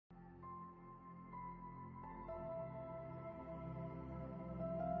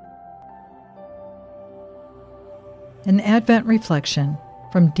An Advent Reflection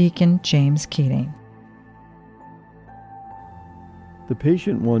from Deacon James Keating. The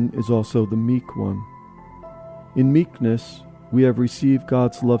patient one is also the meek one. In meekness, we have received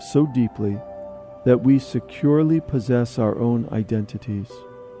God's love so deeply that we securely possess our own identities.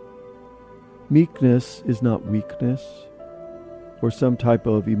 Meekness is not weakness or some type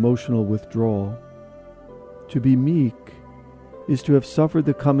of emotional withdrawal. To be meek is to have suffered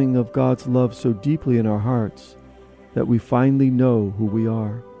the coming of God's love so deeply in our hearts that we finally know who we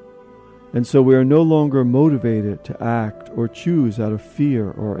are. And so we are no longer motivated to act or choose out of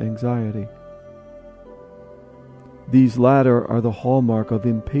fear or anxiety. These latter are the hallmark of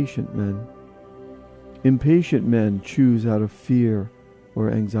impatient men. Impatient men choose out of fear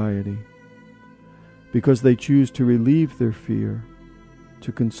or anxiety because they choose to relieve their fear,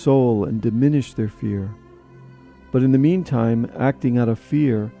 to console and diminish their fear. But in the meantime, acting out of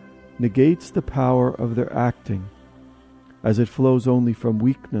fear negates the power of their acting, as it flows only from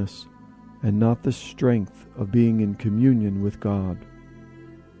weakness and not the strength of being in communion with God.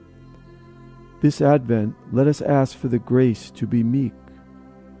 This Advent, let us ask for the grace to be meek,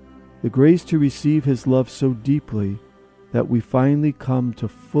 the grace to receive His love so deeply that we finally come to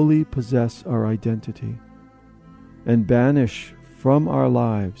fully possess our identity and banish from our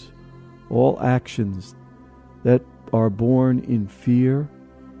lives all actions that are born in fear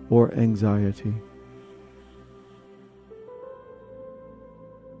or anxiety.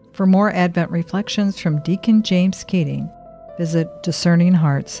 For more Advent reflections from Deacon James Keating, visit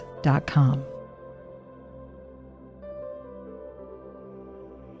discerninghearts.com.